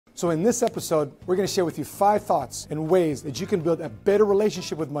So in this episode, we're going to share with you 5 thoughts and ways that you can build a better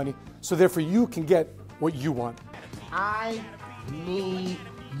relationship with money so therefore you can get what you want. I need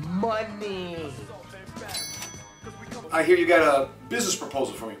money. I hear you got a business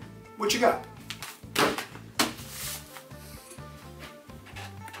proposal for me. What you got?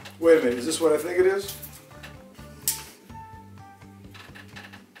 Wait a minute, is this what I think it is?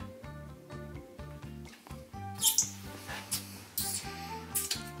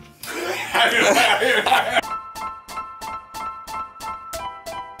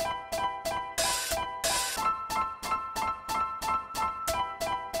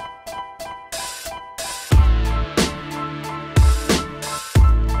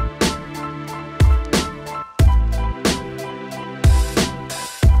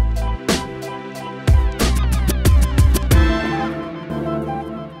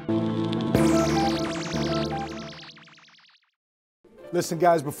 Listen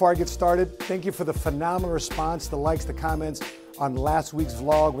guys, before I get started, thank you for the phenomenal response, the likes, the comments on last week's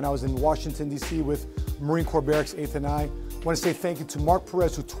vlog when I was in Washington, D.C. with Marine Corps Barracks 8th and I. I want to say thank you to Mark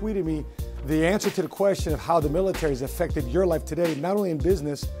Perez who tweeted me the answer to the question of how the military has affected your life today, not only in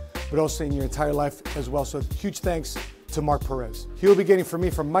business, but also in your entire life as well. So huge thanks to Mark Perez. He'll be getting from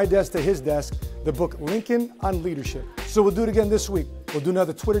me, from my desk to his desk, the book Lincoln on Leadership. So we'll do it again this week. We'll do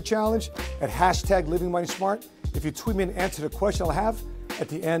another Twitter challenge at #LivingMoneySmart. If you tweet me and answer the question I'll have at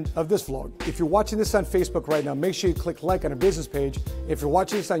the end of this vlog. If you're watching this on Facebook right now, make sure you click like on our business page. If you're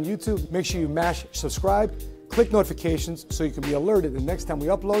watching this on YouTube, make sure you mash subscribe, click notifications so you can be alerted the next time we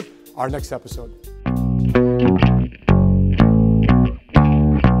upload our next episode.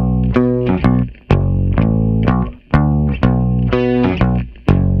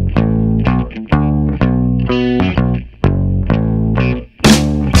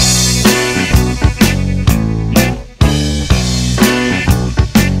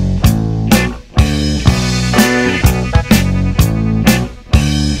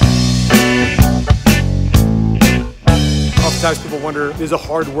 Sometimes people wonder, is the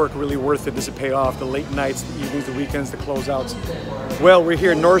hard work really worth it? Does it pay off? The late nights, the evenings, the weekends, the closeouts. Well, we're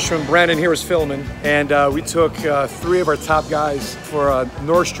here in Nordstrom. Brandon here is filming, and we took 3 of our top guys for a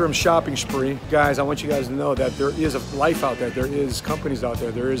Nordstrom Shopping Spree. Guys, I want you guys to know that there is a life out there. There is companies out there.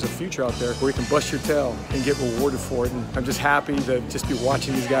 There is a future out there where you can bust your tail and get rewarded for it. And I'm just happy to just be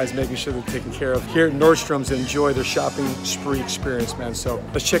watching these guys, making sure they're taken care of here at Nordstrom's and enjoy their shopping spree experience, man. So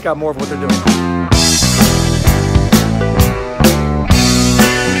let's check out more of what they're doing.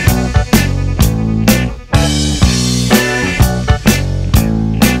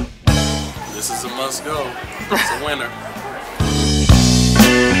 Let's go. It's a winner.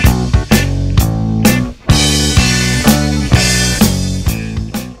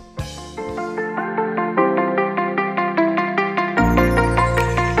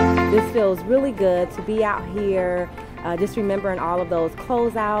 This feels really good to be out here, just remembering all of those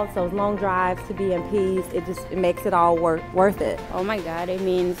closeouts, those long drives, to be in peace. It makes it all worth it. Oh my God, it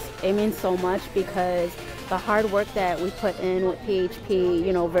means so much, because the hard work that we put in with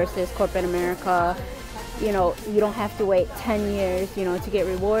PHP, versus corporate America, you don't have to wait 10 years, to get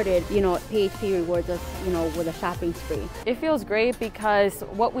rewarded. PHP rewards us, with a shopping spree. It feels great because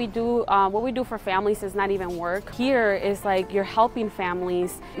what we do for families is not even work. Here is like you're helping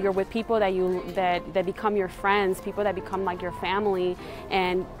families. You're with people that become your friends, people that become like your family,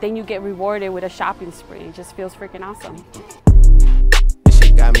 and then you get rewarded with a shopping spree. It just feels freaking awesome. This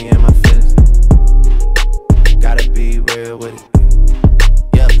shit got me in my feelings. Gotta be real with it.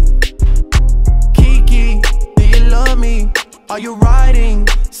 Yeah. Kiki, do you love me? Are you riding?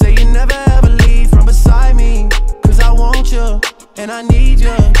 Say you never ever leave from beside me. Cause I want you and I need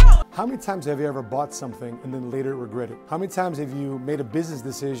you. How many times have you ever bought something and then later regret it? How many times have you made a business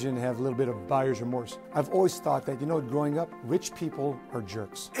decision and have a little bit of buyer's remorse? I've always thought that, growing up, rich people are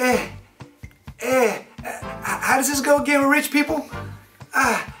jerks. How does this go again with rich people?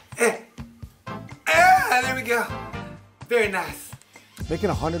 There we go. Very nice. Making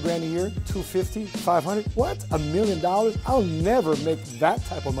 $100 grand a year, $250, $500, what? $1 million? I'll never make that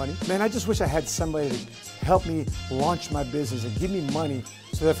type of money. Man, I just wish I had somebody to help me launch my business and give me money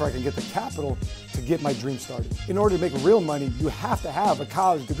so that I can get the capital to get my dream started. In order to make real money, you have to have a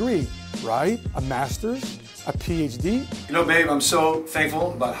college degree, right? A master's, a PhD. Babe, I'm so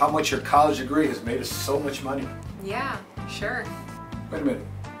thankful about how much your college degree has made us so much money. Yeah, sure. Wait a minute,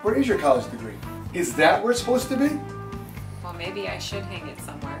 where is your college degree? Is that where it's supposed to be? Well, maybe I should hang it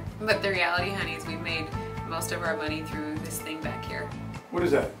somewhere. But the reality, honey, is we've made most of our money through this thing back here. What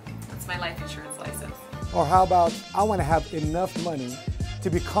is that? It's my life insurance license. Or how about, I want to have enough money to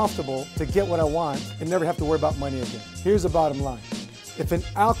be comfortable to get what I want and never have to worry about money again. Here's the bottom line. if an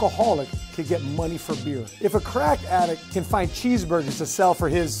alcoholic can get money for beer, if a crack addict can find cheeseburgers to sell for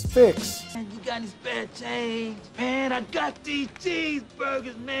his fix. Man, you got any spare change? Man, I got these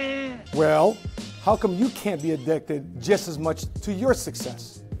cheeseburgers, man. Well, how come you can't be addicted just as much to your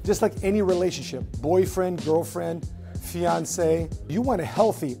success? Just like any relationship, boyfriend, girlfriend, fiance, you want a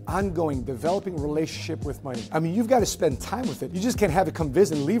healthy, ongoing, developing relationship with money. I mean, you've got to spend time with it. You just can't have it come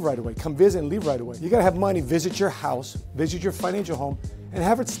visit and leave right away. Come visit and leave right away. You got to have money visit your house, visit your financial home, and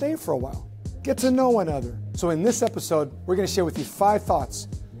have it stay for a while. Get to know one another. So in this episode, we're going to share with you 5 thoughts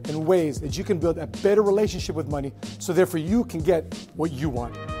and ways that you can build a better relationship with money so therefore you can get what you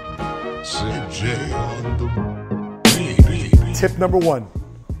want. Tip number 1.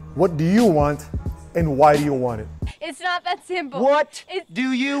 What do you want and why do you want it? It's not that simple. What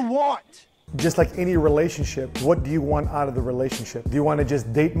do you want? Just like any relationship, what do you want out of the relationship? Do you want to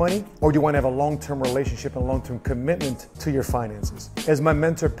just date money, or do you want to have a long-term relationship and a long-term commitment to your finances? As my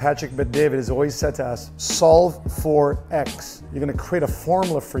mentor Patrick Bet-David has always said to us, solve for X. You're going to create a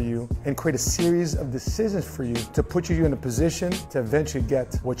formula for you and create a series of decisions for you to put you in a position to eventually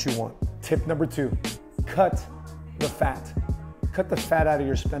get what you want. Tip number 2, cut the fat. Cut the fat out of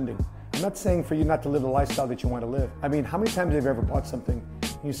your spending. I'm not saying for you not to live the lifestyle that you want to live. I mean, how many times have you ever bought something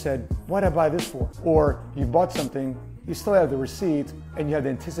and you said, why'd I buy this for? Or you bought something, you still have the receipt, and you have the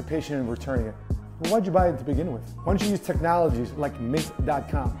anticipation of returning it. Well, why'd you buy it to begin with? Why don't you use technologies like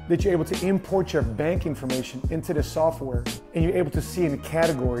mint.com that you're able to import your bank information into the software, and you're able to see in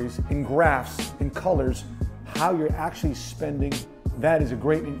categories, in graphs, in colors, how you're actually spending. That is a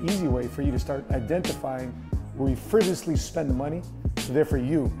great and easy way for you to start identifying where you frivolously spend the money, so therefore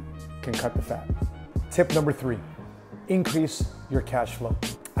you can cut the fat. Tip number 3, increase your cash flow.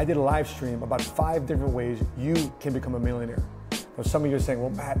 I did a live stream about 5 different ways you can become a millionaire. Now some of you are saying, well,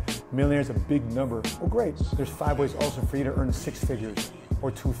 Matt, millionaire is a big number. Well, great. There's 5 ways also for you to earn 6 figures,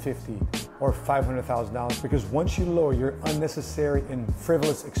 or $250,000, or $500,000, because once you lower your unnecessary and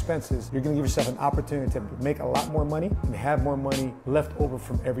frivolous expenses, you're gonna give yourself an opportunity to make a lot more money and have more money left over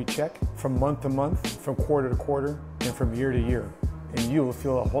from every check, from month to month, from quarter to quarter, and from year to year. And you will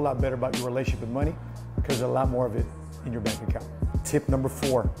feel a whole lot better about your relationship with money because there's a lot more of it in your bank account. Tip number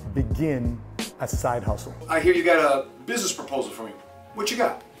 4, begin a side hustle. I hear you got a business proposal for me. What you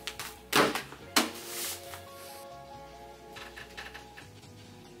got?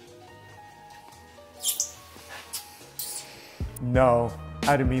 No,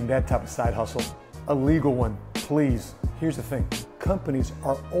 I didn't mean that type of side hustle. A legal one, please. Here's the thing. Companies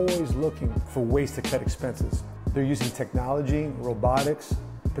are always looking for ways to cut expenses. They're using technology, robotics,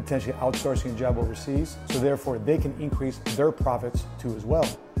 potentially outsourcing a job overseas, so therefore they can increase their profits too as well.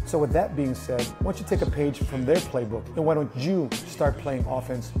 So with that being said, why don't you take a page from their playbook, and why don't you start playing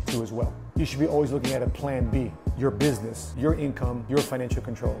offense too as well? You should be always looking at a plan B, your business, your income, your financial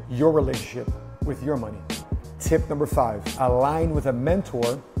control, your relationship with your money. Tip number 5, align with a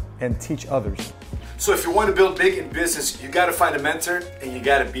mentor and teach others. So if you want to build big in business, you got to find a mentor and you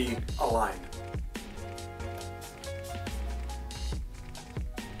got to be aligned.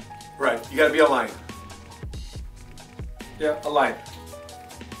 Right, you got to be aligned. Yeah, aligned.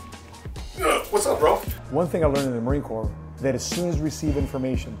 What's up, bro? One thing I learned in the Marine Corps, that as soon as we receive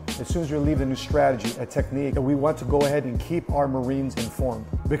information, as soon as we leave a new strategy, a technique, that we want to go ahead and keep our Marines informed.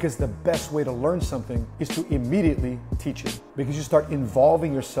 Because the best way to learn something is to immediately teach it. Because you start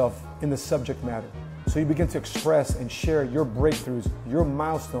involving yourself in the subject matter. So you begin to express and share your breakthroughs, your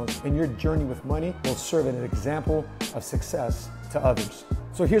milestones, and your journey with money will serve as an example of success to others.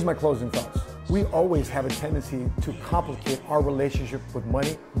 So here's my closing thoughts. We always have a tendency to complicate our relationship with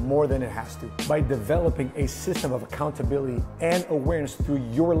money more than it has to. By developing a system of accountability and awareness through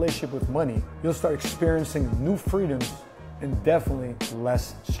your relationship with money, you'll start experiencing new freedoms and definitely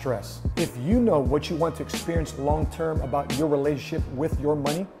less stress. If you know what you want to experience long-term about your relationship with your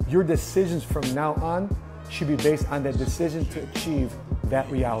money, your decisions from now on should be based on that decision to achieve that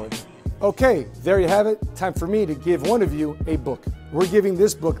reality. Okay, there you have it. Time for me to give one of you a book. We're giving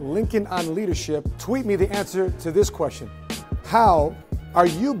this book, Lincoln on Leadership. Tweet me the answer to this question. How are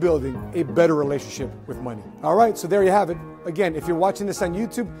you building a better relationship with money? All right, so there you have it. Again, if you're watching this on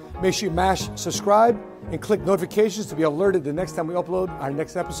YouTube, make sure you mash subscribe and click notifications to be alerted the next time we upload our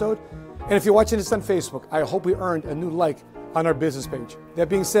next episode. And if you're watching this on Facebook, I hope we earned a new like on our business page. That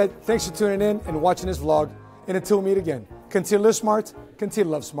being said, thanks for tuning in and watching this vlog. And until we meet again, continue to live smart, continue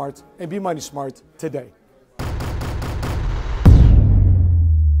to love smart, and be money smart today.